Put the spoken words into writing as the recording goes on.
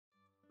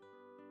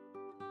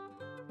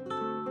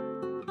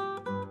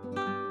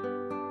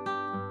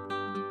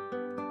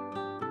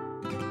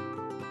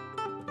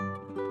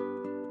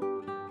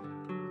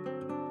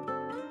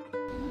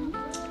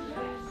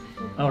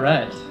All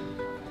right.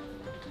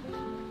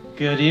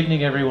 Good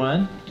evening,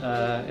 everyone,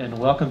 and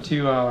welcome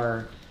to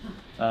our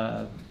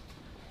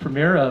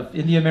premiere of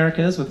In the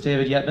Americas with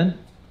David Yetman.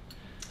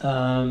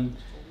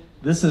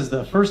 This is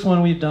the first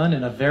one we've done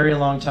in a very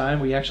long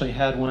time. We actually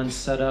had one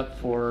set up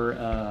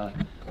for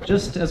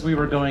just as we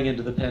were going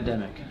into the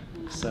pandemic.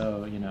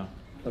 So, you know,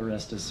 the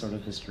rest is sort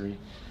of history.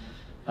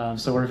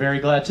 So we're very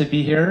glad to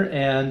be here,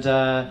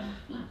 and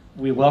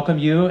we welcome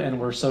you,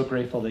 and we're so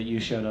grateful that you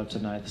showed up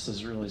tonight. This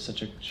is really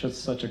such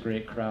a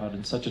great crowd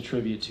and such a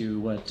tribute to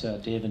what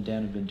Dave and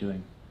Dan have been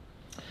doing.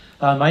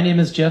 My name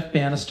is Jeff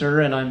Banister,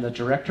 and I'm the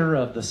director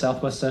of the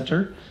Southwest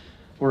Center.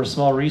 We're a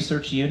small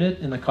research unit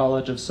in the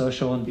College of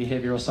Social and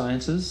Behavioral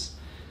Sciences.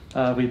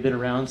 We've been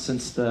around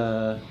since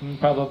the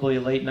probably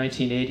late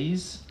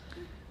 1980s.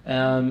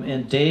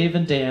 And Dave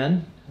and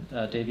Dan,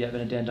 Dave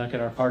Yetman and Dan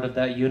Duncan, are part of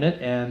that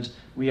unit, and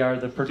we are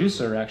the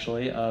producer,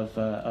 actually,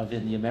 of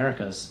In the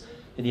Americas.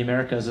 In the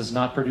Americas is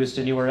not produced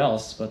anywhere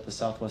else but the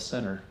Southwest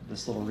Center,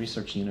 this little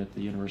research unit at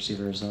the University of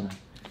Arizona.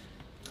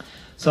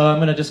 So I'm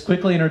going to just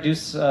quickly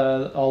introduce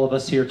all of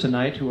us here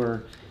tonight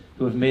who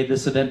have made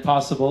this event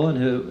possible and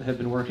who have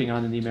been working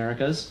on In the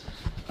Americas.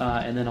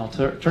 And then I'll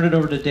turn it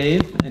over to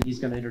Dave, and he's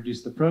going to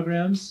introduce the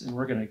programs, and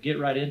we're going to get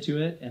right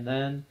into it. And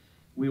then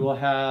we will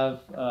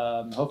have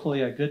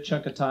hopefully a good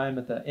chunk of time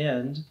at the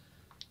end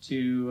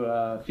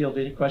to field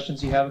any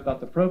questions you have about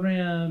the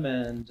program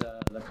and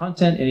the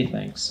content,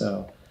 anything.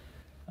 So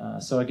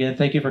again,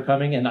 thank you for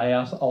coming, and I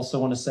also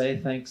want to say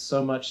thanks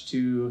so much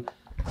to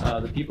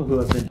the people who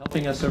have been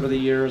helping us over the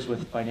years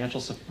with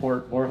financial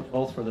support,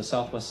 both for the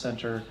Southwest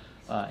Center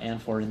and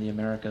for In the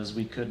Americas.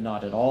 We could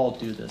not at all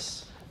do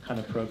this kind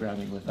of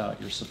programming without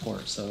your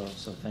support, so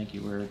thank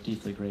you. We're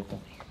deeply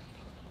grateful.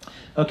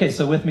 Okay,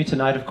 so with me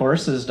tonight, of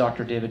course, is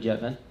Dr. David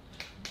Yetman.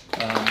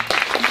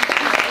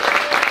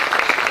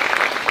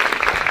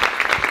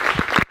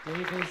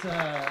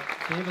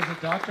 Dave is a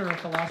doctor of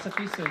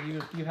philosophy, so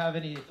if you have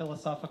any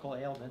philosophical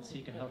ailments,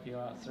 he can help you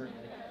out,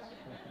 certainly.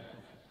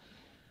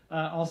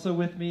 Also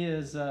with me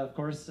is, of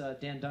course,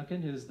 Dan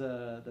Duncan, who's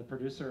the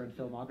producer and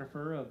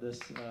filmographer of this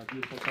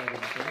beautiful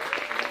television show.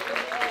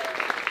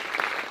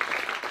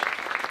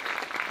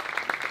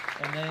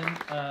 And then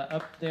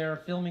up there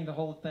filming the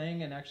whole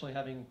thing and actually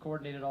having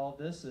coordinated all of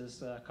this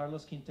is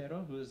Carlos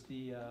Quintero, who is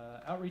the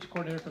outreach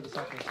coordinator for the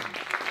Southwest Center.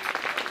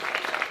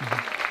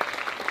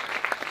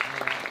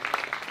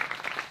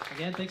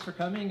 Again, thanks for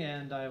coming,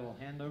 and I will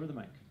hand over the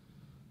mic.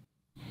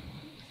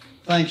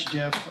 Thanks,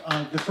 Jeff.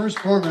 The first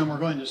program we're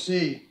going to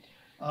see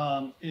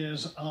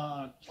is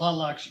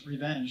Tlaloc's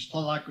Revenge.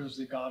 Tlaloc was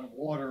the god of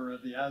water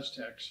of the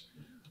Aztecs.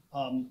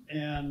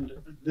 And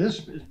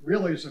this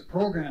really is a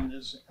program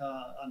that's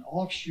an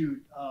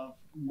offshoot of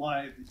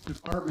my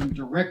department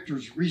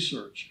director's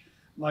research.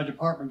 My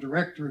department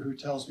director, who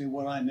tells me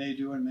what I may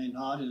do and may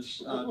not, is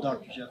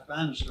Dr. Jeff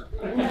Banister.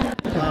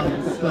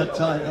 But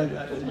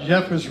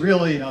Jeff was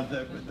really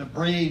the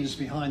brains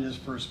behind this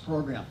first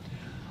program.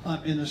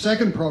 In the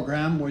second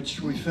program, which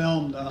we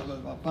filmed,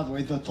 by the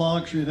way, the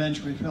Tlaloc's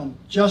Revenge, we filmed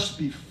just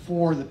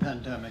before the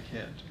pandemic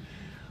hit.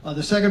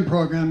 The second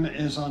program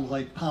is on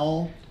Lake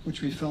Powell,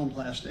 which we filmed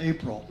last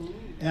April.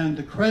 And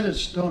the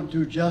credits don't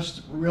do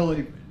just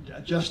really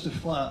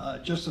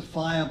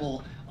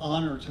justifiable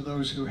honor to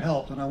those who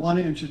helped. And I want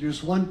to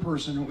introduce one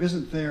person who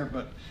isn't there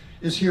but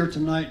is here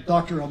tonight,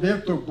 Dr.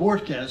 Alberto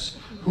Borges,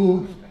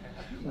 who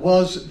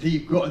was the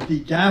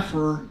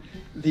gaffer,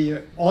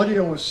 the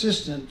audio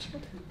assistant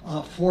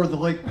for the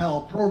Lake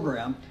Powell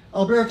program.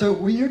 Alberto,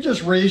 will you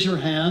just raise your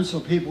hand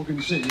so people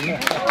can see you?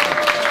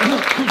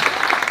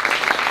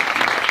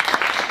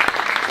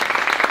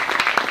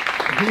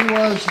 He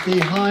was the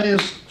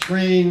highest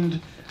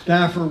trained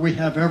gaffer we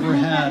have ever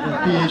had, a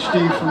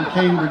PhD from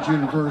Cambridge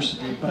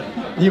University, but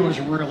he was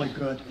really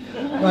good.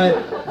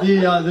 But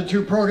the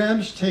two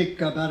programs take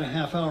about a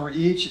half hour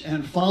each,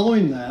 and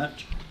following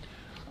that,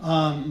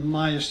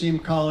 my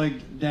esteemed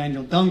colleague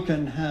Daniel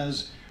Duncan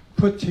has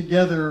put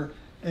together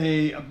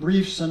a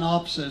brief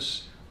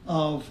synopsis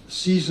of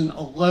season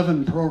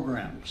 11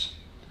 programs.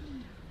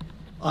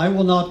 I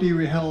will not be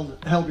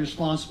held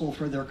responsible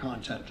for their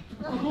content.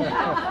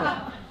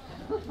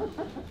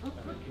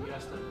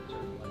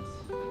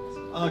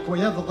 Can we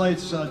have the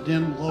lights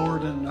dimmed,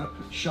 lowered, and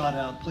shot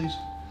out, please?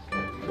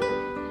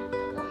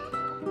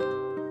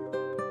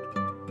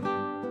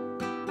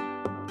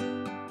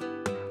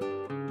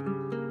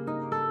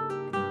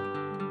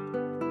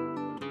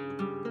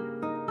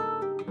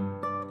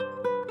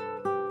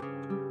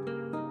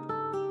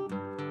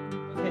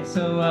 Okay,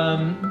 so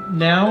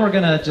now we're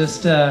going to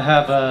just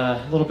have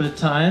a little bit of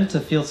time to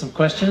field some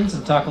questions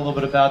and talk a little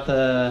bit about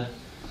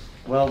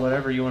well,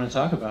 whatever you want to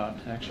talk about,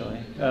 actually.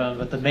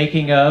 But the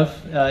making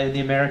of In the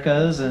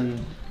Americas, and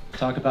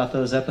talk about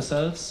those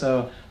episodes.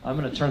 So I'm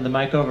going to turn the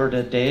mic over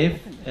to Dave,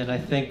 and I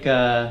think,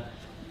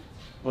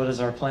 what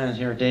is our plan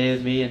here?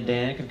 Dave, me, and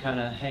Dan can kind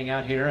of hang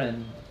out here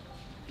and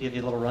give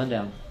you a little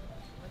rundown.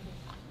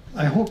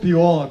 I hope you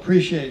all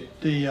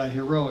appreciate the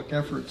heroic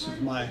efforts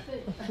of my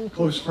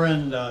close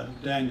friend,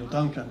 Daniel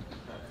Duncan.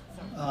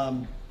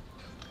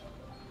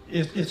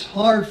 it's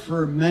hard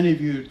for many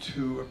of you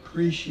to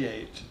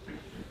appreciate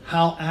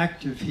how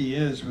active he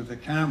is with the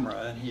camera,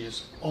 and he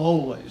is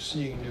always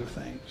seeing new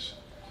things.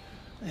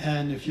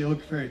 And if you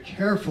look very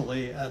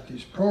carefully at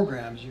these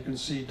programs, you can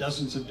see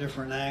dozens of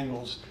different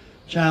angles,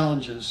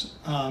 challenges,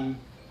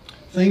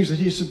 things that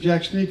he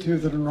subjects me to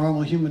that a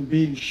normal human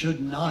being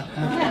should not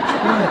have to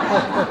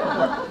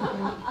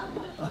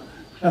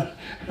experience.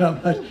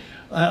 But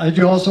I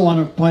do also want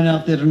to point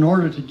out that in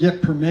order to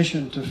get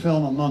permission to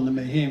film among the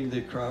Mahim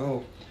de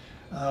Crao,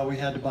 we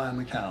had to buy him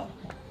a cow.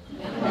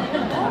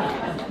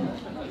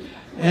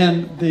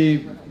 And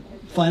the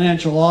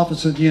financial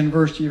office at the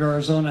University of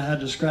Arizona had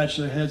to scratch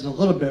their heads a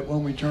little bit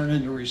when we turned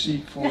in a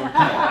receipt for a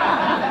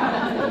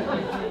cow.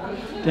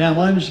 Dan,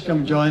 why don't you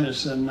come join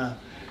us? And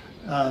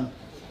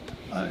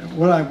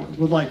what I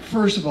would like,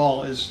 first of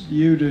all, is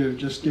you to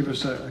just give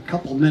us a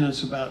couple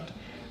minutes about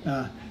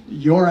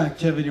your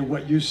activity,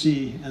 what you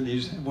see, and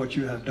what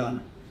you have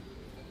done.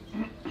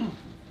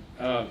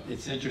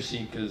 It's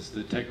interesting because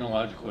the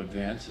technological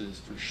advances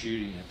for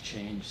shooting have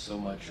changed so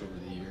much over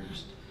the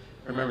years.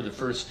 I remember the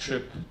first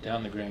trip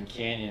down the Grand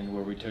Canyon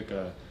where we took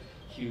a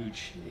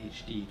huge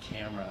HD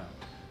camera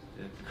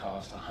that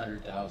cost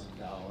 $100,000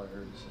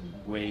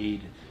 and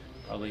weighed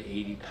probably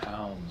 80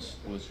 pounds,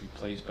 was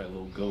replaced by a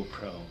little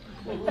GoPro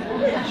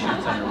that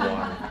shoots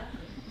underwater.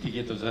 To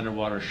get those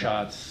underwater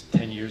shots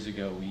 10 years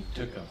ago, we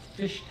took a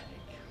fish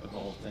tank with the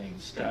whole thing,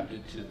 strapped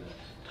it to the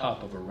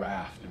top of a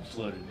raft and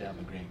floated down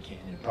the Grand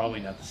Canyon. Probably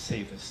not the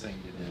safest thing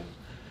to do,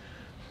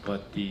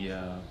 but the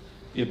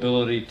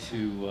ability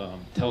to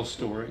tell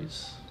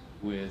stories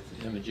with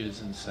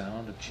images and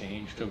sound have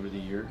changed over the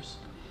years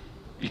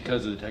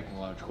because of the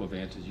technological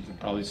advances. You can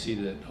probably see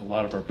that a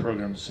lot of our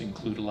programs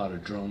include a lot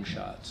of drone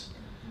shots,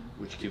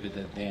 which give it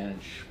that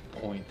vantage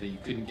point that you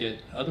couldn't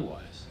get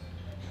otherwise.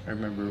 I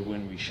remember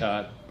when we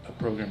shot a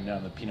program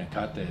down the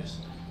Pinacates,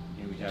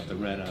 we'd have to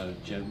rent a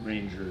Jet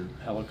Ranger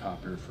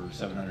helicopter for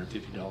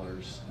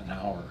 $750 an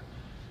hour,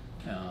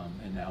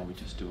 and now we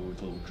just do it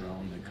with a little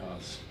drone that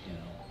costs,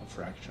 a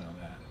fraction of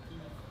that.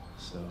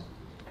 So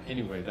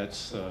anyway,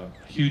 that's a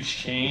huge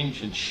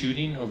change in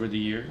shooting over the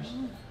years.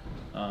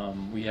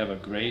 We have a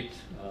great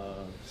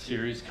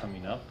series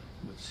coming up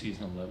with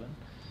season 11,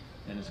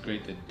 and it's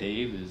great that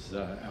Dave is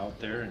out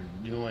there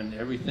and doing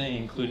everything,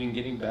 including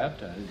getting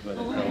baptized by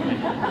the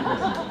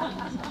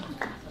Carolina.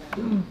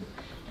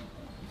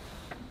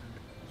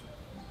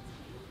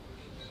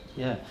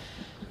 Yeah.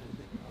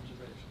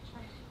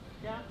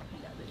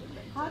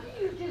 How do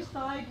you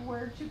decide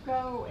where to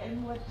go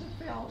and what to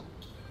film?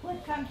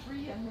 What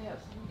country in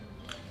this?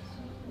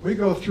 We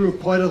go through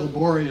quite a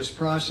laborious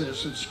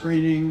process of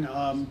screening,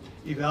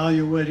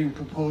 evaluating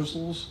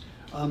proposals,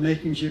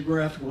 making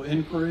geographical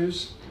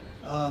inquiries,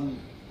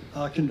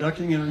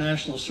 conducting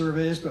international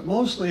surveys, but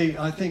mostly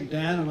I think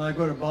Dan and I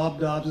go to Bob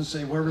Dobbs and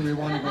say, where do we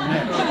want to go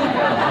next?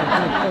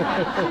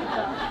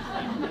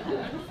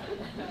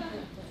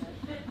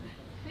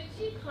 Could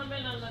you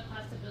comment on the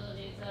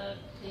possibilities of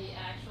the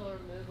actual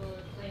removal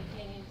of Grand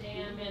Canyon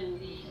Dam and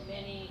the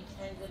many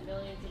tens of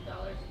millions of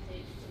dollars it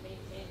takes to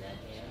maintain that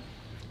dam?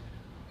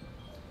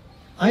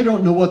 I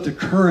don't know what the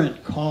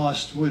current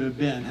cost would have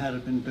been had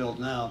it been built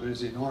now, but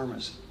it's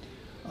enormous.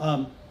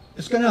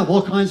 It's going to have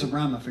all kinds of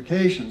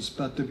ramifications,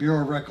 but the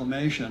Bureau of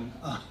Reclamation,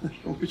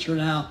 which are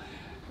now,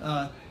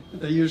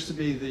 they used to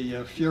be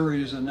the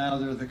Furies and now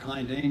they're the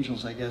Kind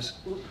Angels, I guess.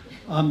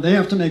 They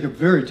have to make a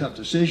very tough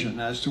decision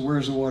as to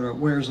where's the water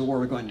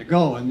going to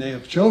go, and they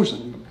have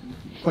chosen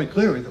quite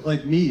clearly that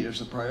Lake Mead is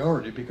the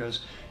priority because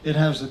it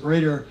has the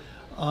greater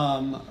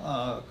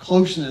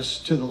closeness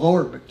to the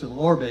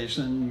lower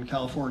basin,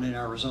 California and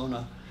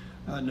Arizona.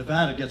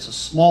 Nevada gets a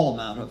small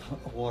amount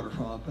of water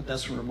from it, but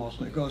that's where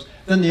mostly it goes.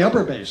 Then the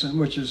upper basin,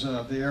 which is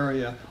the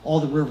area, all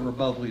the river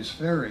above Lee's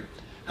Ferry,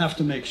 have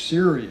to make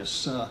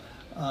serious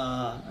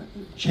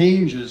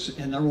changes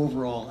in their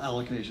overall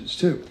allocations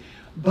too.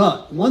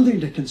 But one thing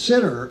to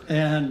consider,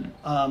 and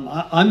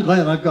I'm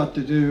glad I've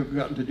gotten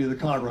to do the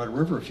Colorado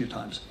River a few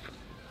times.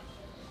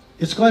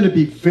 It's going to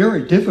be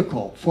very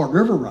difficult for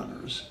river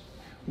runners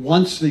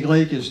once the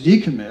lake is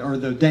decommissioned or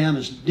the dam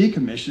is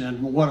decommissioned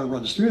and water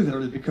runs through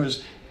there,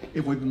 because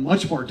it would be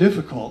much more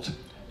difficult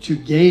to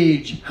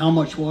gauge how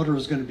much water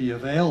is going to be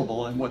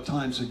available and what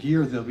times of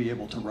year they'll be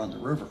able to run the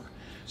river.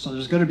 So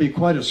there's going to be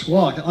quite a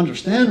swath,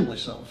 understandably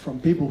so, from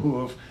people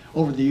who have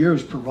over the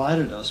years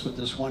provided us with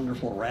this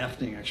wonderful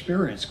rafting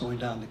experience going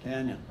down the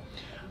canyon.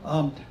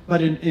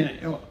 But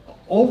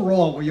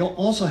overall, we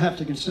also have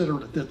to consider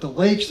that the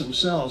lakes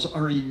themselves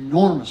are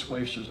enormous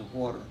wasters of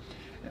water.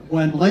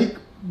 When Lake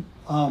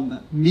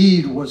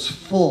Mead was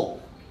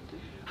full,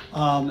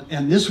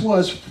 and this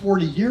was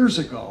 40 years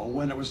ago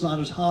when it was not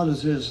as hot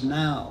as it is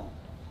now,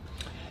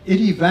 it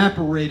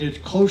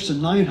evaporated close to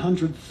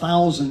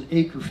 900,000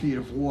 acre-feet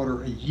of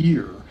water a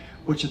year,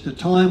 which at the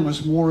time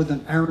was more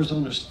than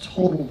Arizona's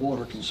total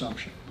water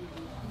consumption.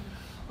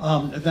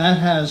 That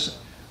has,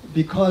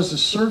 because the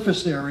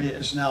surface area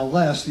is now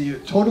less, the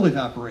total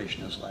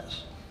evaporation is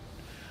less.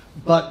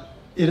 But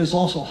it is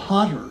also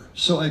hotter,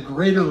 so a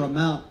greater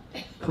amount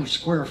per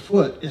square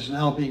foot is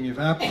now being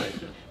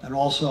evaporated. And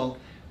also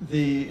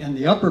in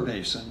the upper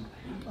basin,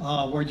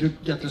 where you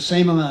get the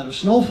same amount of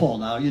snowfall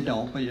now, you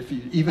don't, but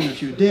even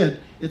if you did,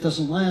 it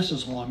doesn't last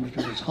as long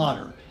because it's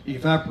hotter. It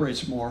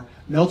evaporates more,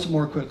 melts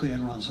more quickly,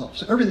 and runs off.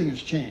 So everything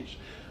has changed.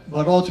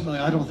 But ultimately,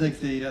 I don't think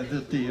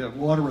that the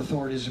water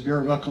authorities, the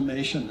Bureau of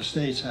Reclamation, the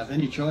states have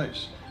any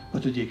choice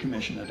but to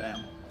decommission the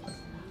dam.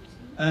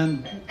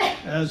 And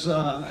as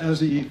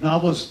the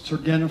novelist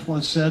Turgenev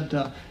once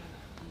said,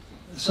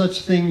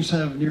 such things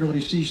have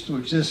nearly ceased to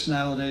exist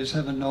nowadays.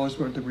 Heaven knows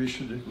whether we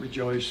should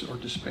rejoice or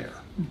despair.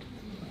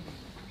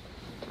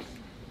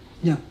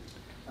 Yeah.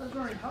 I was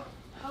wondering,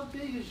 how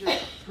big is your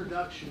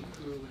production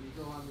crew when you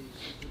go on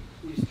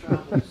these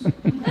travels?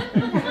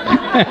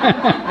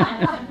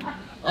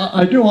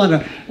 I do want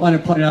to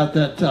point out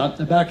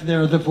that back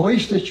there, the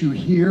voice that you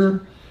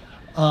hear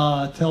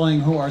telling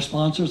who our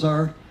sponsors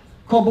are,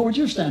 Colby, would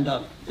you stand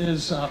up?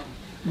 Is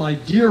my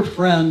dear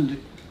friend,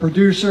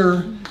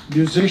 producer,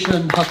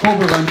 musician,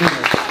 Jacobo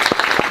Ramirez.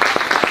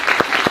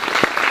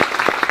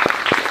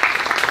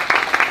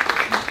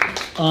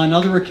 On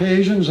other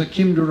occasions,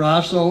 Kim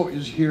Durazo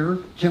is here.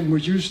 Kim,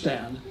 would you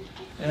stand?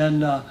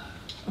 And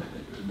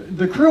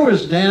the crew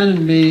is Dan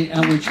and me,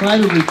 and we try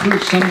to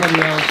recruit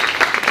somebody else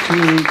to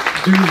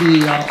do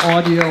the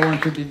audio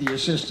and to be the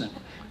assistant.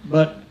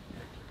 But,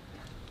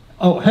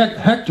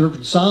 Hector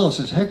Gonzalez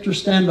says, Hector,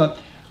 stand up.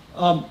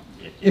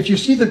 If you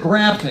see the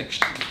graphics,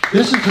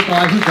 this is the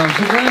guy who does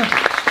the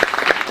graphics.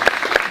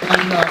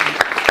 And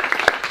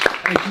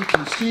as you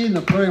can see in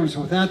the programs,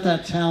 without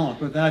that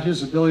talent, without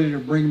his ability to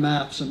bring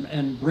maps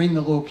and bring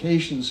the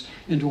locations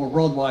into a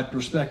worldwide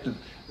perspective,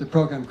 the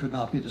program could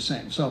not be the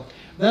same. So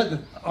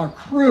our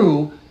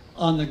crew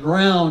on the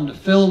ground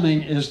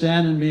filming is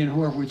Dan and me and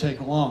whoever we take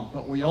along.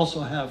 But we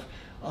also have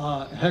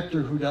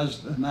Hector who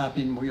does the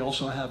mapping. We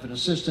also have an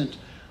assistant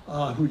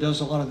who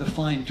does a lot of the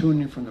fine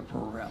tuning from the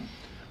program.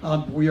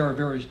 We are a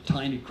very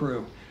tiny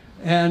crew.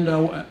 And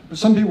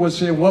some people would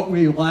say what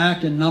we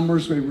lack in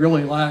numbers, we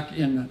really lack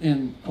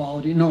in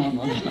quality. No.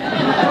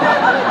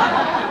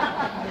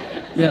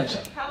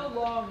 Yes. How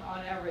long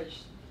on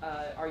average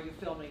are you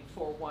filming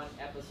for one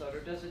episode, or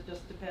does it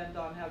just depend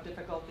on how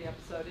difficult the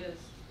episode is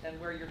and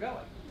where you're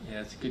going?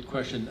 Yeah, it's a good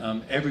question.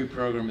 Every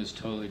program is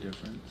totally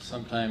different.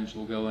 Sometimes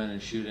we'll go in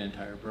and shoot an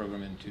entire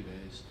program in 2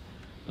 days.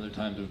 Other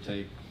times it'll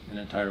take an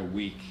entire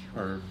week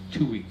or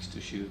 2 weeks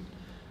to shoot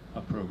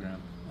a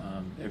program.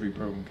 Every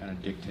program kind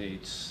of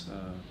dictates,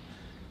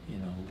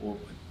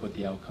 what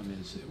the outcome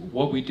is.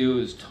 What we do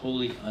is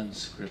totally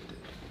unscripted.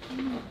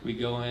 We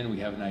go in, we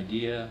have an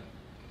idea.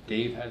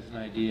 Dave has an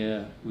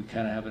idea. We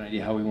kind of have an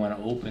idea how we want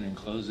to open and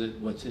close it.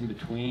 What's in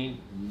between?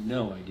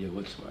 No idea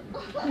whatsoever.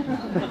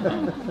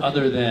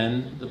 Other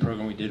than the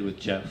program we did with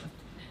Jeff.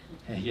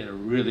 And he had a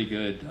really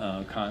good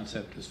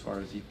concept as far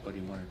as what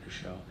he wanted to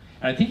show.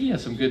 And I think he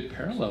has some good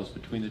parallels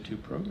between the two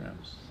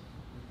programs.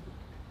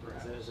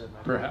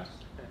 Perhaps.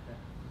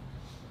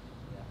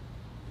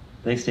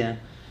 Thanks, Dan.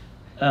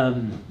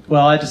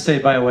 Well, I just say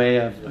by way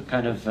of a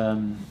kind of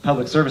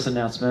public service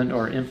announcement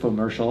or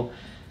infomercial,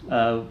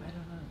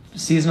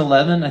 season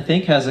 11, I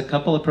think, has a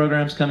couple of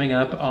programs coming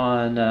up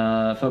on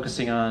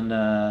focusing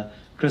on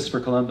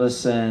Christopher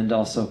Columbus and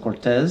also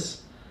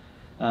Cortez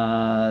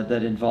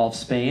that involve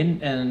Spain.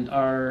 And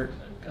our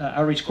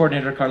outreach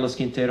coordinator, Carlos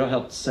Quintero,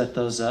 helped set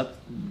those up.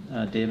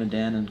 Dave and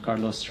Dan and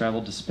Carlos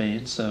traveled to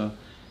Spain, so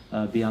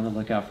be on the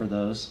lookout for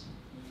those.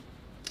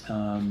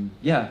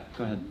 Yeah,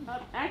 go ahead.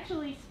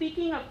 Actually,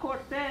 speaking of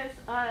Cortez,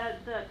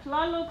 the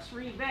Tlaloc's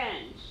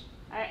Revenge,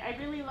 I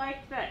really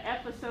liked that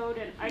episode,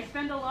 and I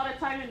spend a lot of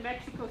time in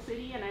Mexico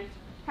City, and I'm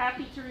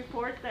happy to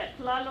report that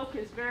Tlaloc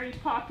is very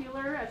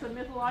popular as a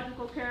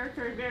mythological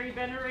character and very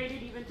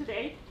venerated even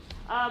today.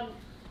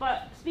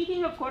 But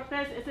speaking of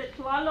Cortez, is it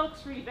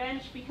Tlaloc's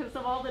Revenge because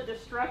of all the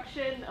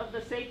destruction of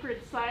the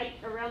sacred site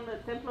around the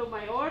Templo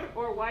Mayor,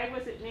 or why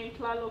was it named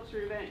Tlaloc's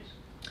Revenge?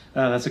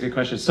 That's a good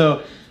question.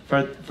 So,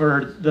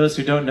 for those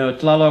who don't know,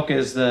 Tlaloc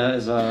is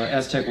a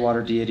Aztec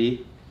water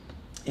deity,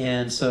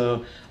 and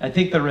so I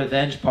think the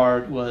revenge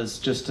part was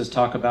just to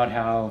talk about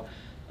how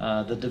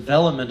the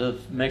development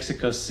of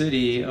Mexico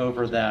City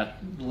over that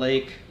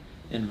lake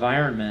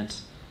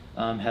environment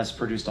has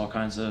produced all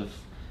kinds of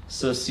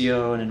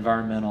social and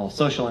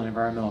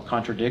environmental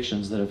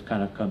contradictions that have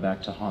kind of come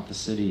back to haunt the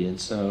city, and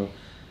so.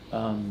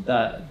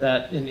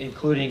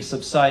 Including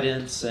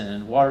subsidence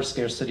and water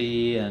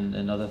scarcity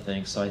and other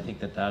things. So I think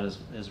that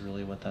is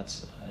really what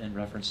that's in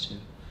reference to.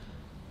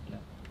 Yeah.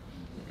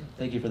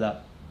 Thank you for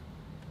that.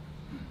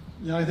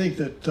 Yeah, I think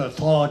that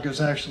Tlaloc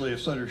is actually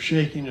sort of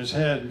shaking his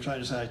head and trying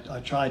to say, I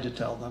tried to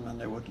tell them and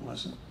they wouldn't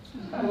listen.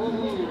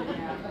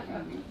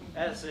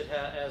 As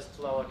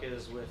Tlaloc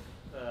is with,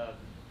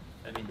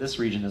 this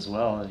region as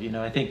well.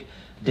 I think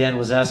Dan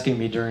was asking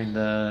me during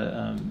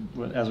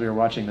as we were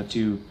watching the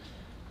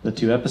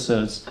two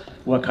episodes,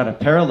 what kind of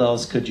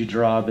parallels could you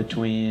draw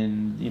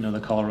between, the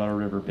Colorado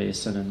River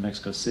Basin and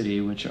Mexico City,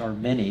 which are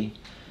many.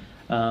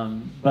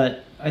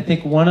 But I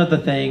think one of the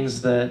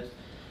things that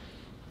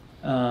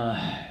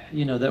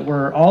that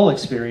we're all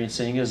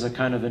experiencing is a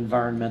kind of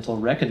environmental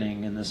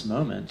reckoning in this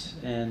moment.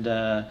 And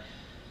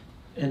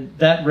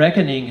that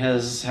reckoning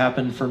has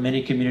happened for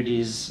many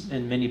communities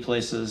in many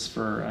places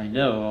for, I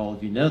know all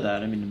of you know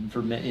that, I mean,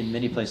 in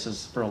many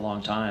places for a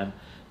long time.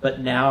 But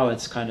now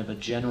it's kind of a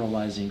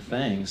generalizing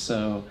thing.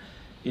 So,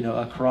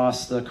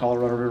 across the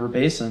Colorado River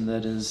Basin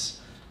that is,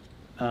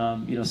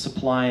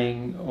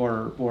 supplying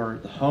or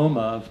the home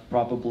of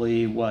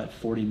probably,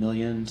 40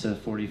 million to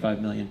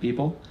 45 million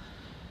people.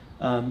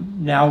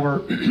 Now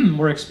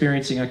we're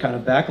experiencing a kind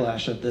of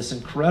backlash of this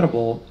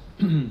incredible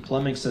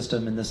plumbing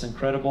system and this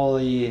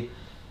incredibly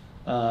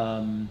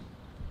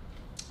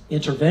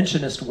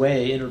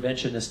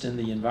interventionist in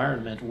the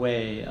environment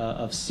way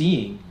of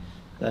seeing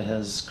that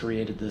has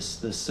created this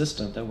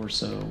system that we're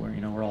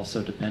all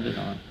so dependent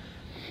on.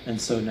 And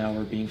so now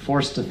we're being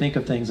forced to think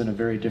of things in a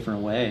very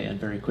different way and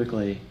very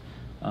quickly.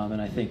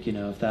 And I think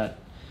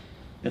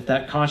if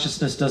that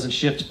consciousness doesn't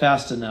shift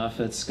fast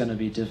enough, it's going to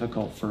be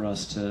difficult for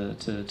us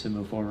to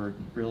move forward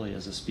really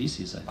as a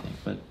species, I think.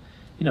 But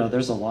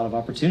there's a lot of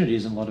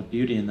opportunities and a lot of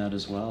beauty in that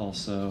as well.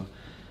 So,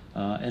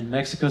 and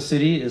Mexico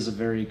City is a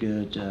very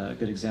good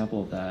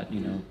example of that.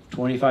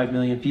 25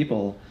 million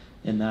people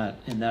in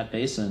that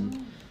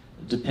basin,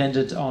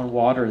 dependent on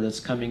water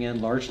that's coming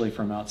in largely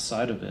from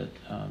outside of it,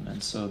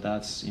 and so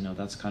that's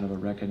kind of a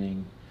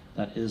reckoning.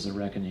 That is a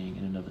reckoning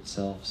in and of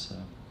itself. So.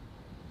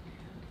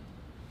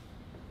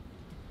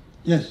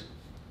 Yes.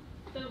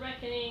 The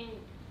reckoning,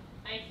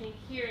 I think,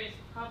 here is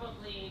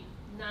probably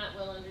not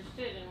well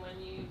understood. And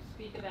when you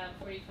speak about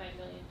 45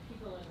 million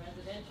people in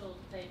residential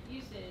type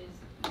uses,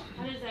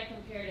 how does that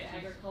compare to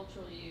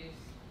agricultural use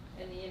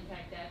and the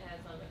impact that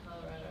has on the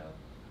Colorado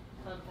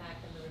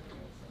compact and the river basin?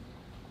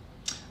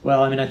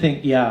 Well, I mean, I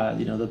think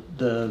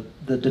the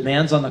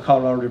demands on the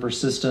Colorado River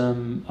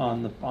system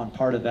on the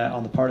part of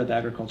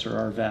agriculture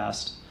are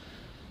vast,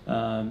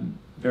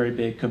 very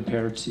big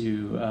compared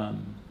to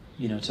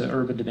to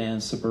urban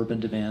demands,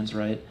 suburban demands,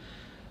 right?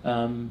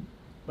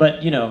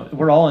 But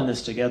we're all in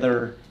this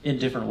together in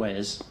different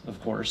ways, of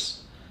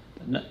course,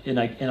 and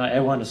I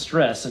want to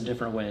stress in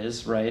different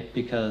ways, right?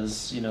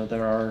 Because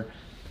there are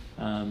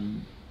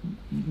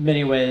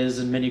many ways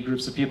and many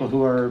groups of people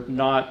who are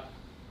not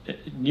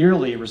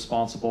nearly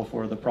responsible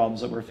for the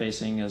problems that we're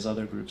facing as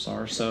other groups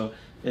are. So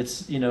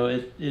it's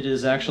it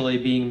is actually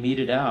being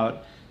meted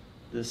out,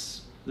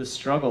 this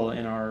struggle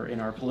in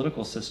our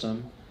political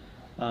system,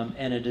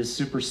 and it is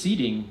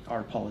superseding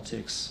our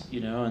politics,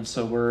 and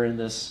so we're in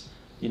this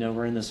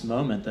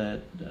moment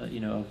that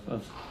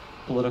of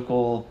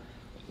political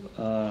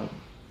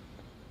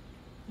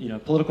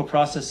political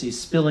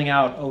processes spilling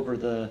out over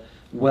the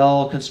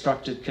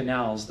well-constructed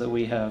canals that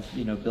we have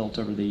built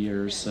over the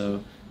years.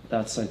 So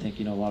that's, I think,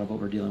 a lot of what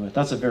we're dealing with.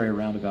 That's a very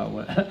roundabout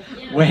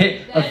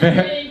way of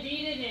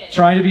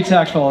trying to be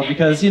tactful,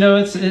 because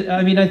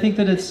I think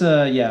that it's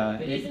But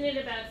isn't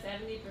it about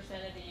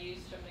 70% of the use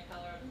from the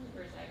Colorado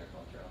River is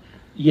agricultural?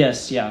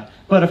 Yes, yeah,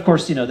 but of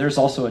course there's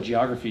also a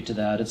geography to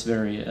that. It's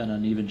very an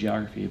uneven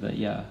geography, but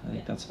yeah, I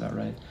think that's about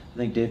right. I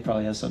think Dave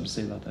probably has something to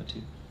say about that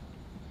too.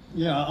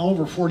 Yeah,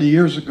 over 40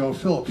 years ago,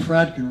 Philip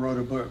Fradkin wrote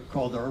a book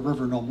called The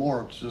River No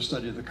More, which is a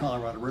study of the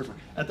Colorado River.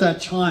 At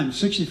that time,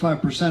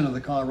 65% of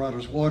the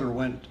Colorado's water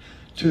went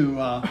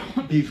to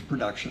beef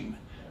production.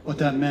 What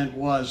that meant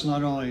was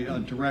not only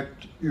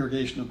direct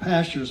irrigation of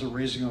pastures or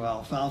raising of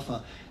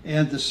alfalfa,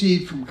 and the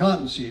seed from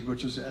cottonseed,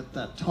 which was at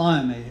that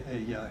time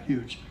a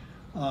huge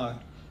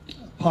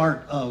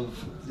part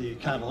of the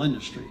cattle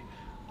industry.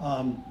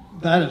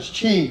 That has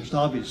changed,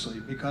 obviously,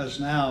 because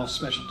now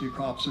specialty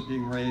crops are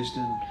being raised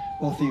in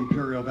both the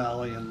Imperial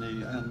Valley and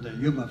the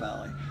Yuma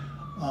Valley.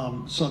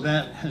 So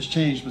that has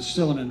changed, but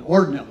still an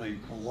inordinately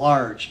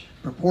large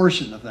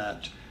proportion of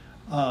that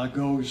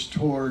goes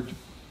toward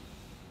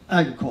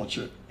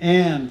agriculture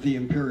and the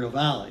Imperial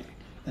Valley.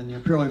 And the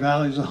Imperial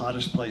Valley is the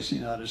hottest place in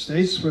the United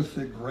States with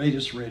the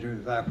greatest rate of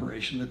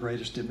evaporation, the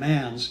greatest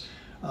demands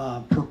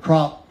per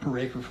crop, per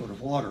acre foot of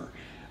water,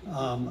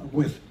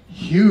 with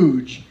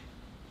huge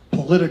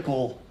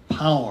political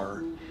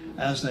power,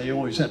 as they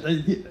always had.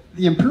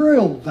 The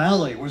Imperial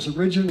Valley was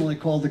originally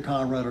called the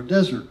Colorado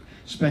Desert.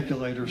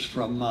 Speculators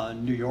from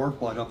New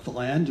York bought up the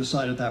land,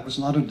 decided that was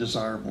not a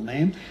desirable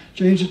name,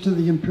 changed it to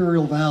the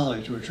Imperial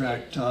Valley to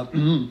attract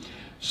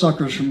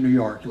suckers from New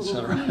York,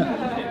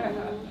 etc.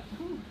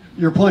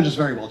 Your point is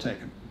very well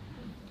taken.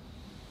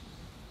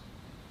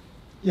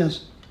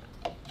 Yes?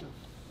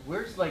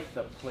 Where's like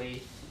the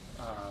place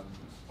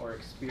or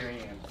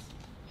experience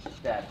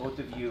that both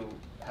of you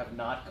have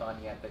not gone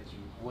yet that you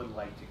would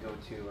like to go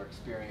to or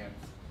experience?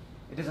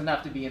 It doesn't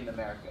have to be in the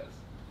Americas.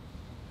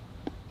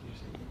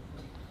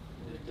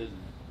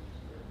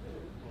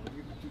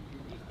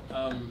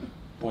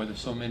 Boy, there's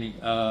so many.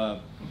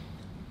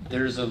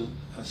 There's a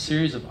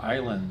series of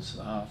islands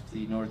off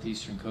the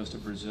northeastern coast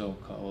of Brazil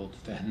called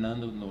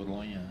Fernando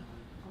Noronha.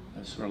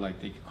 That's sort of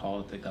like they could call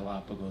it the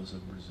Galapagos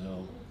of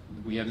Brazil.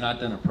 We have not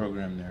done a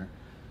program there.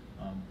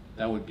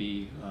 That would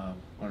be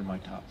one of my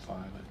top 5,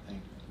 I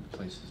think,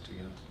 places to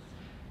go.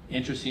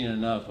 interesting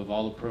enough, of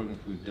all the programs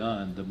we've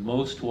done, the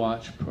most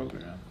watched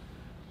program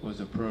was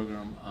a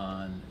program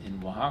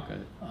in Oaxaca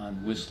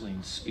on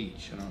whistling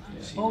speech. I don't know if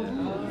you've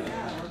seen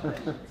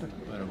that.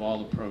 But of all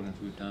the programs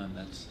we've done,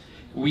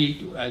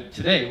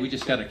 today we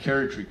just got a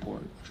carriage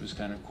report, which was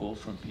kind of cool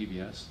from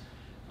PBS,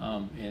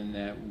 in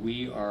that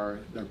our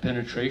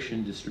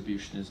penetration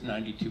distribution is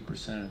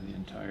 92% of the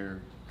entire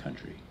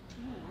country.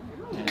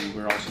 And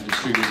we're also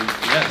distributing,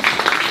 yes.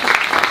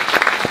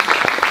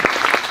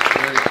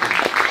 Very cool.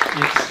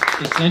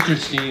 It's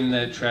interesting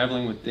that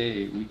traveling with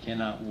Dave, we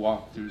cannot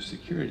walk through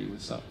security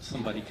without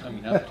somebody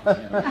coming up to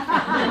him,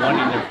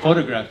 wanting their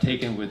photograph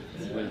taken with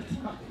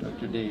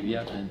Dr. Dave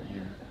Yetman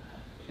here.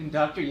 And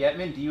Dr.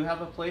 Yetman, do you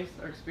have a place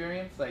or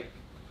experience like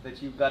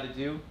that you've got to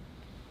do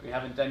or you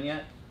haven't done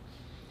yet?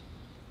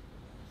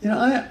 You know,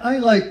 I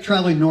like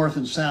traveling north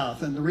and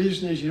south, and the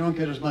reason is you don't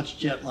get as much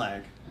jet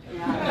lag. So,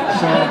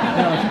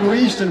 if you go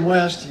east and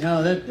west,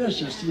 that's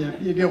just,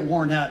 you get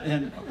worn out.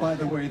 And by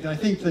the way, I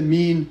think the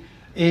mean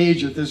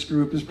age of this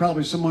group is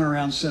probably somewhere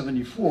around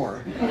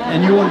 74.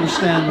 And you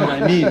understand what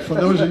I mean. For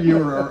those of you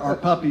who are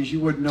puppies, you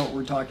wouldn't know what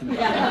we're talking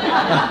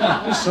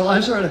about. So I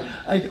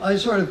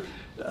sort of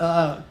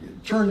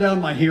turn down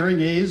my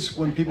hearing aids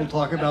when people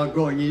talk about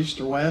going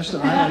east or west,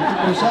 and I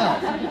like to go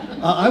south.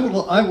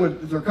 I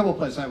would. There are a couple of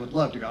places I would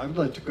love to go. I would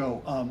like to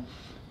go.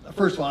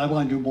 First of all, I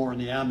want to do more in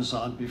the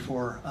Amazon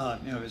before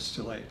it's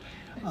too late.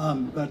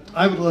 But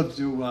I would love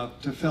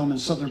to film in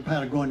southern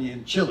Patagonia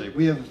in Chile.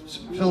 We have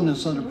filmed in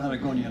southern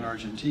Patagonia in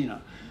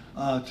Argentina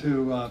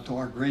to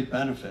our great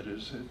benefit.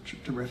 It's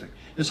terrific.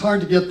 It's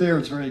hard to get there.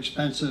 It's very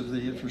expensive.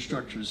 The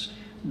infrastructure's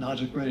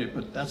not as great,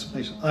 but that's a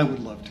place I would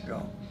love to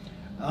go.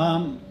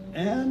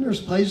 And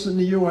there's places in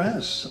the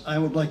U.S. I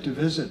would like to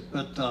visit,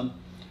 but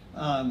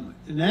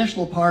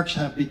national parks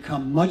have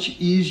become much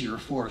easier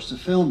for us to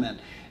film in.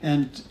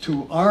 And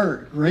to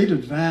our great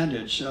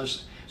advantage,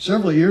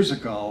 several years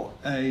ago,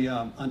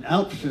 an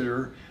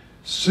outfitter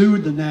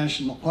sued the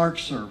National Park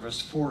Service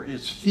for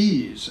its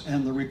fees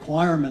and the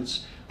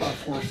requirements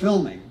for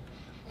filming.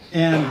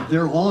 And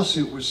their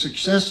lawsuit was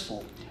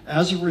successful.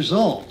 As a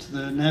result,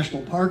 the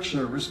National Park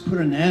Service put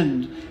an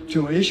end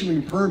to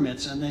issuing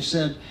permits, and they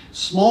said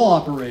small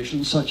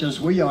operations such as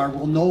we are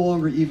will no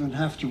longer even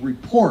have to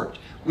report.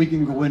 We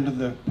can go into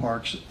the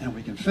parks and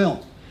we can film,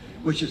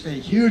 which is a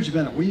huge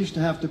benefit. We used to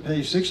have to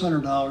pay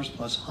 $600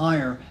 plus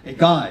hire a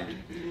guide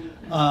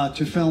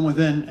to film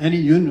within any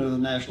unit of the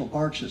National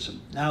Park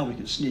System. Now we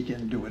can sneak in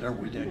and do whatever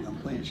we did, I'm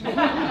pleased.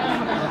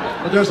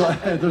 But there's a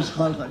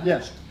lot of that.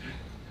 Yes?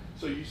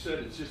 So you said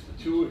it's just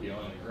the two of you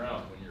on the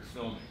ground when you're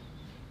filming,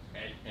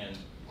 and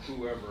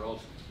whoever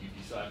else you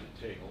decide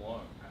to take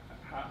along.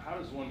 How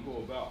does one go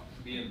about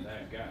being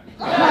that guy?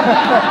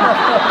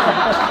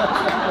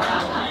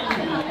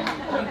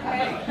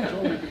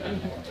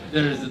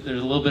 There's a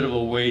little bit of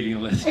a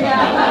waiting list.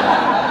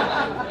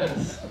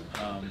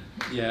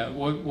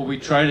 What we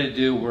try to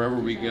do wherever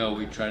we go,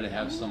 we try to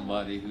have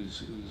somebody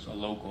who's a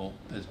local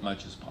as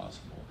much as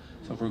possible.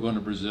 So if we're going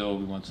to Brazil,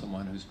 we want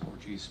someone who's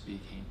Portuguese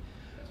speaking,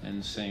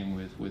 and same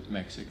with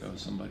Mexico,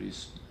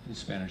 somebody's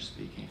Spanish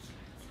speaking.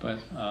 But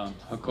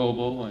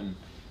Jacobo and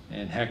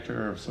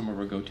Hector are some of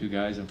our go-to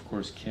guys, and of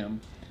course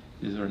Kim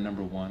is our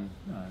number one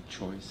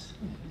choice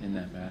in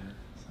that matter.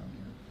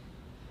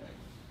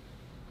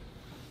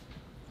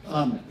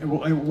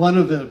 One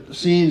of the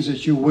scenes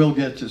that you will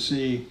get to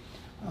see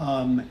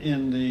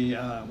in the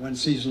when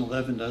season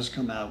 11 does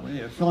come out,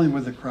 filming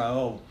with the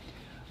Crow,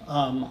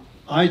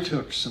 I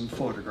took some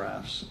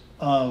photographs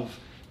of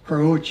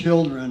Crow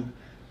children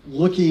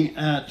looking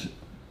at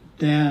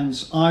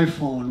Dan's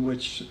iPhone,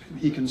 which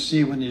he can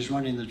see when he's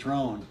running the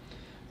drone,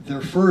 their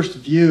first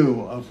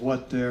view of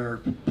what their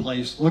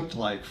place looked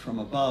like from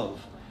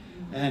above.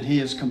 And he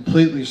is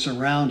completely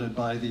surrounded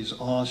by these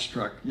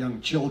awestruck young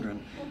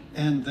children,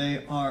 and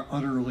they are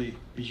utterly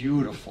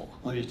beautiful,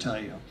 let me tell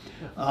you.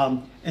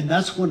 And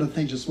that's one of the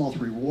things that's most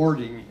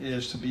rewarding,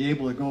 is to be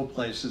able to go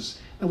places,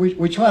 and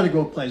we try to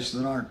go places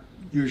that aren't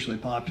usually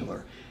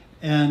popular,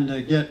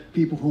 and get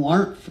people who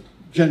aren't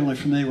generally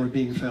familiar with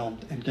being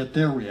filmed and get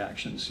their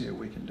reactions, see what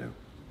we can do.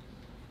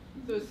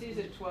 So is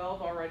season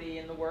 12 already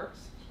in the works?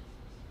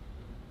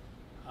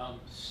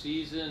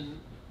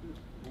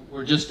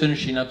 We're just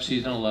finishing up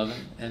season 11,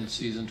 and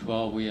season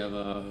 12 we have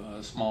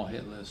a small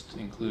hit list,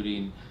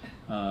 including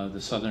the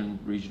southern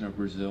region of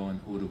Brazil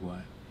and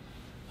Uruguay.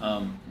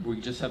 We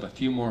just have a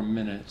few more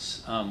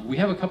minutes. We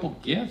have a couple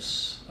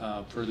gifts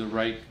for the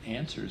right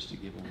answers to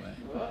give away.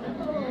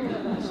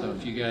 So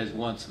if you guys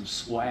want some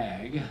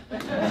swag,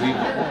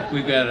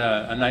 we've got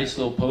a nice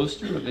little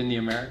poster of In the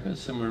Americas,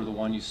 similar to the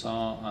one you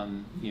saw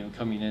on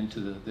coming into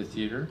the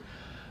theater.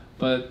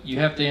 But you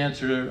have to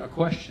answer a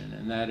question,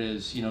 and that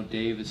is,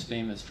 Dave is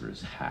famous for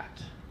his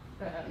hat.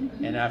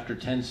 And after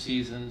 10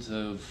 seasons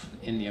of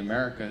In the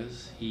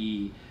Americas,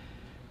 he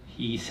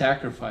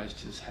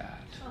sacrificed his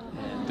hat.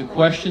 And the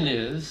question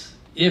is,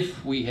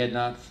 if we had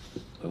not,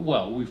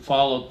 we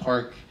followed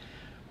park,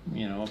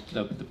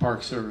 the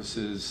Park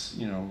Service's,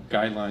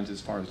 guidelines as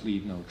far as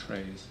leave no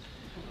trace.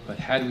 But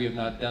had we have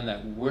not done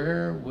that,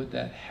 where would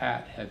that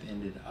hat have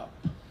ended up?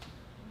 I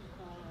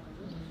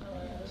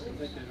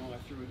think I know I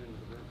threw it into the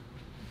river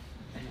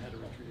and had to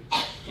retrieve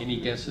it. Any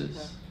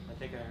guesses? I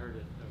think I heard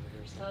it over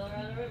here.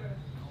 Colorado River.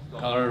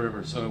 Colorado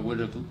River, so it would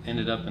have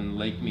ended up in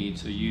Lake Mead,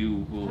 so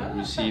you will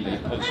receive a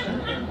poster.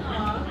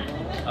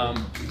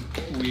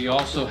 We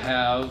also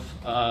have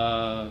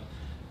a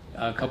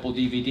couple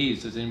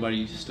DVDs. Does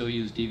anybody still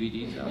use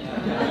DVDs out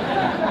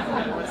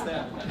there? What's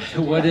that?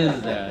 What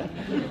is that?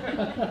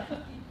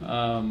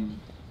 I'm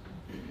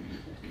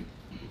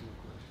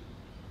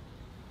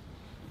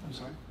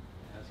sorry?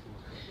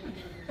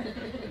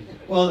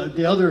 Well,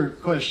 the other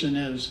question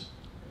is,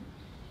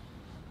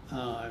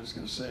 I was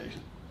going to say,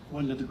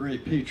 when did the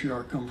great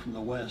patriarch come from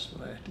the West?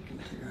 But I have to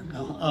continue.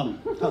 No,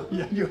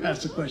 yeah, you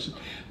asked the question.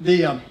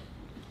 The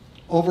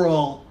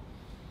overall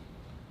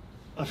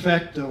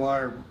effect of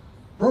our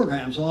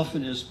programs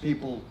often is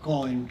people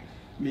calling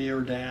me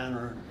or Dan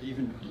or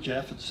even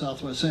Jeff at the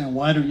Southwest saying,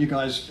 why don't you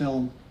guys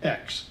film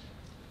X?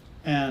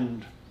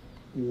 And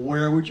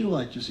where would you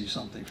like to see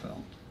something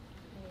filmed?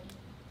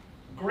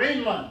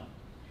 Greenland.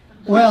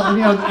 Well,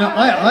 you know,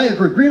 I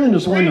agree. Greenland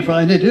is wonderful,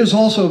 and it is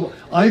also,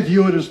 I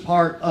view it as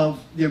part of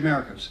the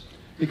Americas,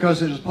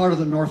 because it is part of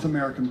the North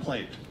American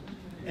plate.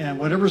 And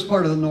whatever is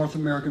part of the North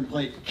American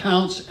plate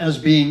counts as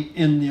being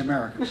in the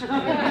Americas.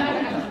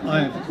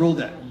 I have ruled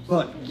that.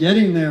 But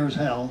getting there is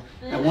hell,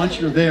 and once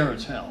you're there,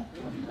 it's hell.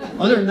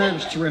 Other than that,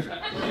 it's terrific.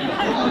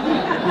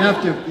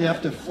 You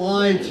have to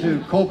fly to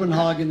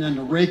Copenhagen and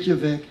to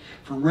Reykjavik.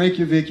 From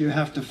Reykjavik, you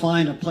have to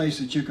find a place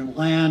that you can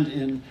land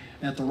in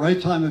at the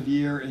right time of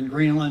year in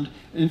Greenland,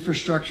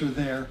 infrastructure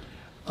there.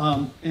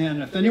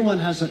 And if anyone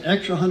has an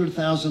extra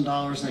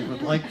 $100,000 they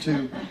would like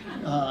to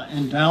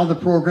endow the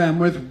program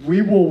with,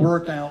 we will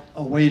work out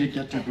a way to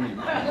get to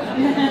Greenland.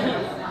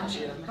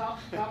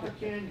 Copper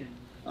Canyon.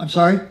 I'm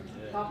sorry?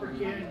 Copper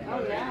Canyon.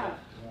 Oh, yeah.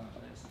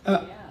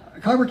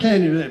 Copper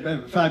Canyon is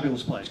a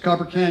fabulous place.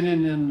 Copper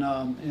Canyon in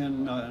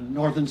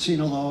northern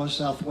Sinaloa,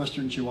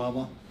 southwestern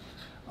Chihuahua.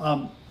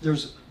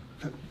 There's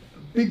a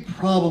big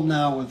problem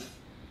now with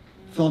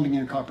filming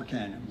in Copper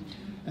Canyon,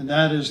 and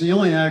that is the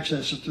only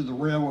access is through the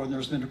railroad, and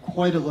there's been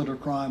quite a little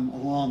crime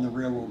along the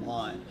railroad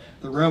line.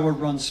 The railroad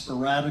runs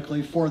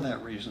sporadically for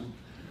that reason,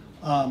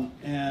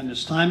 and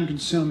it's time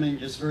consuming.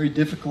 It's very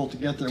difficult to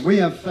get there. We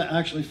have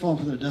actually filmed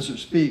for the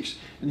Desert Peaks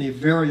in the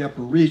very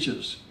upper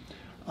reaches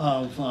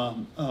of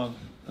the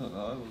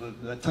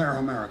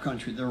Tarahumara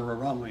country, the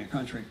Rarotonga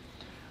country.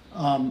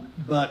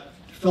 But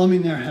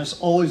filming there has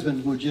always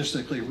been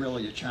logistically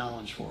really a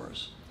challenge for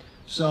us.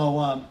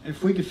 So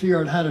if we could figure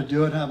out how to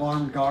do it, have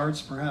armed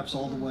guards perhaps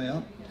all the way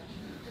up,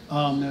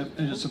 and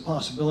it's a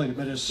possibility,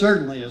 but it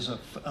certainly is a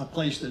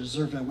place that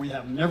deserves it. We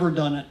have never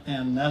done it,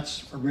 and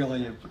that's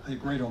really a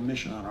great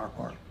omission on our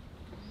part.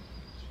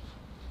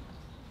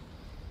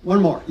 One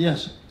more,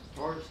 yes?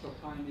 Torres del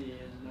Paine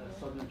in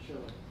southern Chile.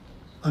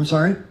 I'm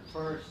sorry?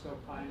 Torres del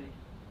Paine.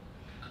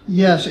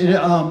 Yes,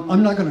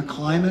 I'm not going to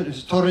climb it.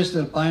 It's Torres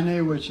del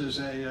Paine, which is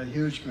a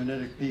huge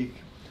granitic peak,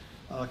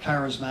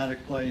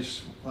 charismatic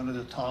place, one of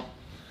the top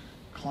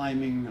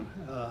climbing,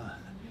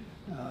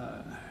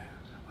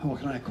 what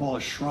can I call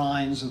it,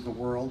 shrines of the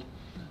world.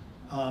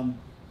 And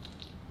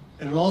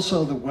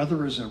also the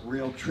weather is a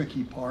real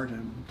tricky part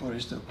in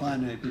Torres del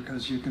Paine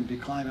because you can be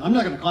climbing. I'm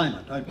not going to climb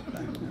it,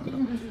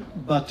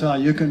 but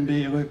you can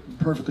be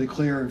perfectly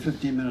clear, and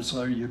 15 minutes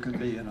later you can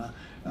be in a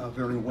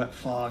very wet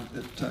fog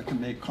that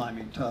can make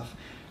climbing tough.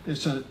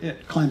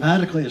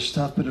 Climatically it's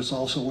tough, but it's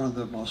also one of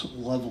the most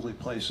lovely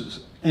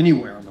places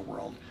anywhere in the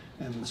world,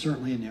 and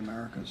certainly in the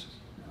Americas.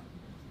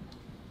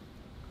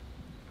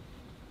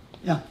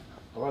 Yeah.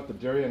 How about the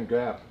Darien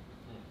Gap?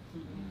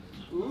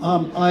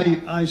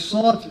 I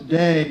saw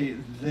today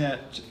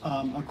that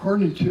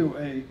according to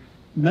a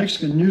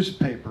Mexican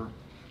newspaper,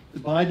 the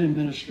Biden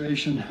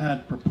administration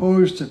had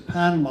proposed to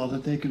Panama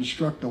that they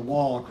construct a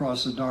wall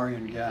across the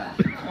Darien Gap.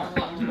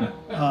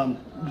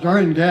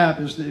 Darien Gap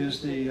is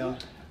the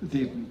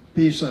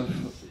piece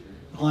of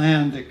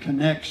land that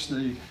connects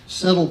the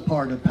settled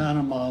part of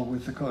Panama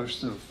with the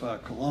coast of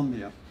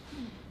Colombia.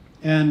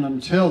 And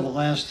until the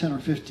last 10 or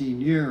 15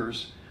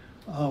 years,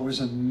 was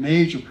a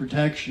major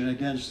protection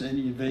against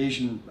any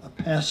invasion of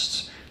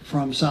pests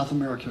from South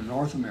America to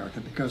North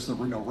America because there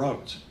were no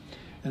roads.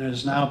 And it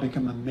has now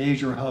become a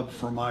major hub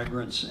for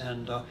migrants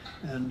and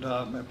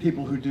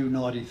people who do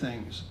naughty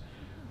things.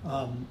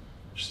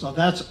 So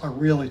that's a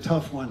really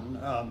tough one.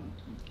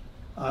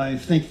 I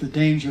think the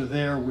danger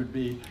there would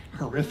be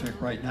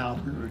horrific right now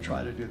if we were to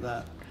try to do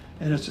that.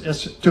 And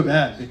it's too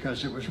bad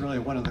because it was really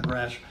one of the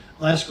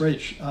last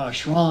great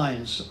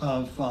shrines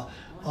of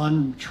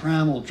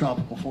untrammeled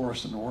tropical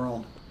forest in the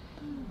world.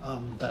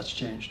 That's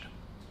changed.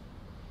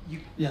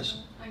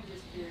 Yes? I'm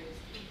just curious,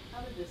 how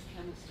did this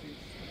chemistry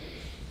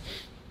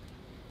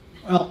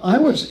start? Well, I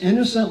was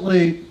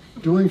innocently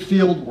doing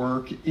field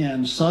work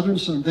in southern,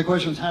 the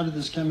question was, how did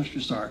this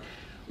chemistry start?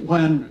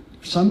 When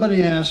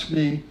somebody asked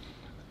me,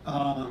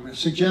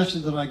 suggested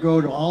that I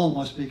go to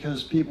Alamos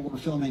because people were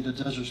filming the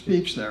Desert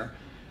Peaks there,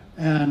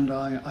 And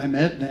I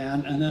met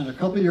Dan, and then a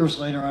couple of years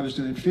later, I was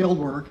doing field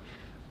work.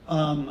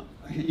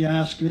 He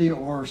asked me,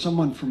 or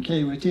someone from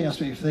KUAT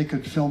asked me if they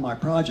could film my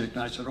project.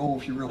 And I said, oh,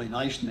 if you're really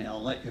nice to me,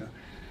 I'll let you.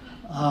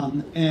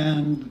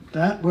 And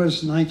that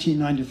was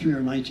 1993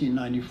 or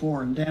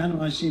 1994, and Dan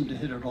and I seemed to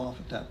hit it off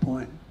at that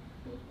point.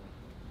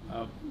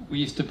 We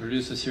used to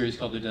produce a series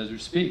called The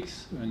Desert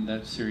Speaks, and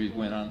that series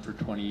went on for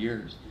 20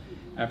 years.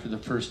 After the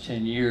first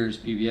 10 years,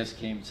 PBS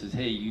came and says,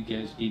 hey, you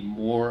guys need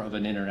more of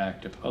an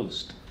interactive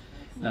host,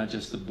 not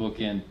just the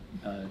bookend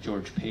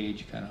George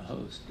Page kind of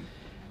host.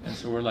 And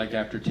so we're like,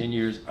 after 10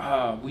 years,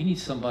 we need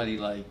somebody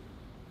like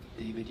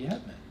David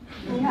Yetman.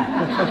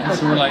 And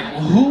so we're like,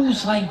 well,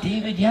 who's like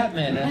David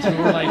Yetman? And so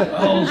we're like,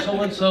 oh,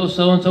 so-and-so,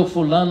 so-and-so,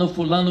 fulano,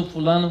 fulano,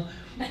 fulano.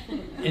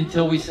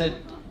 Until we said,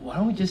 why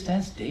don't we just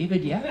ask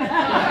David Yetman?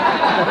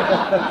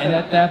 And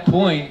at that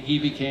point, he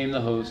became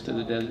the host of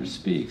The Desert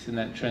Speaks, and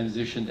that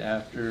transitioned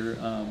after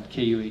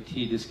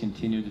KUAT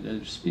discontinued The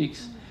Desert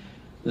Speaks.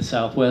 The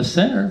Southwest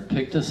Center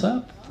picked us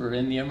up for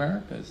In the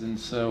Americas, and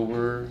so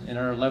we're in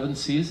our 11th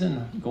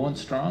season, going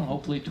strong,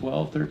 hopefully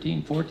 12,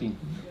 13, 14.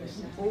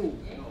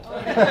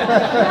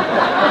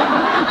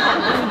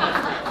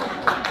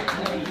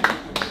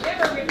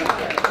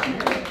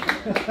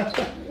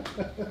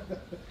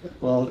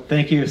 Well,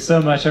 thank you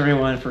so much,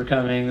 everyone, for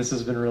coming. This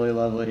has been really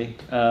lovely.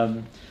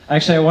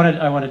 Actually,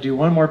 I want to do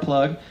one more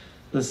plug.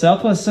 The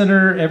Southwest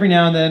Center, every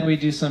now and then we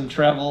do some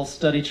travel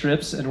study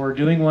trips, and we're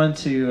doing one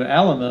to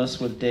Alamos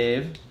with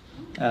Dave.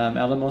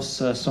 Alamos,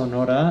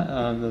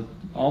 Sonora,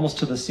 almost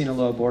to the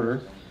Sinaloa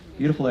border.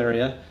 Beautiful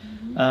area.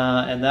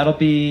 And that'll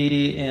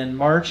be in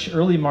March,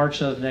 early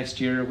March of next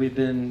year. We've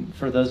been,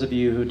 for those of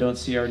you who don't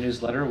see our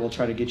newsletter, we'll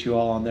try to get you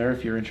all on there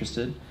if you're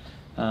interested.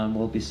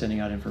 We'll be sending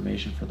out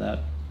information for that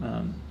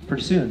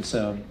pretty soon.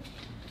 So,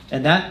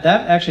 and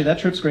that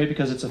trip's great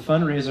because it's a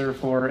fundraiser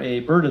for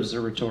a bird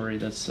observatory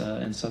that's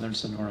in southern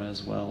Sonora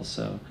as well.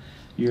 So,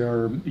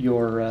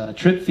 your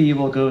trip fee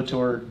will go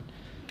toward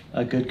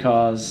a good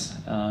cause,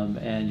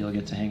 and you'll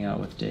get to hang out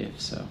with Dave.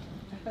 So,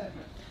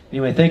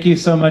 anyway, thank you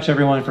so much,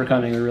 everyone, for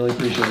coming. We really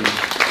appreciate it.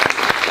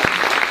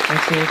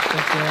 Thanks, Dave.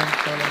 Thanks,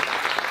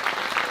 Dan.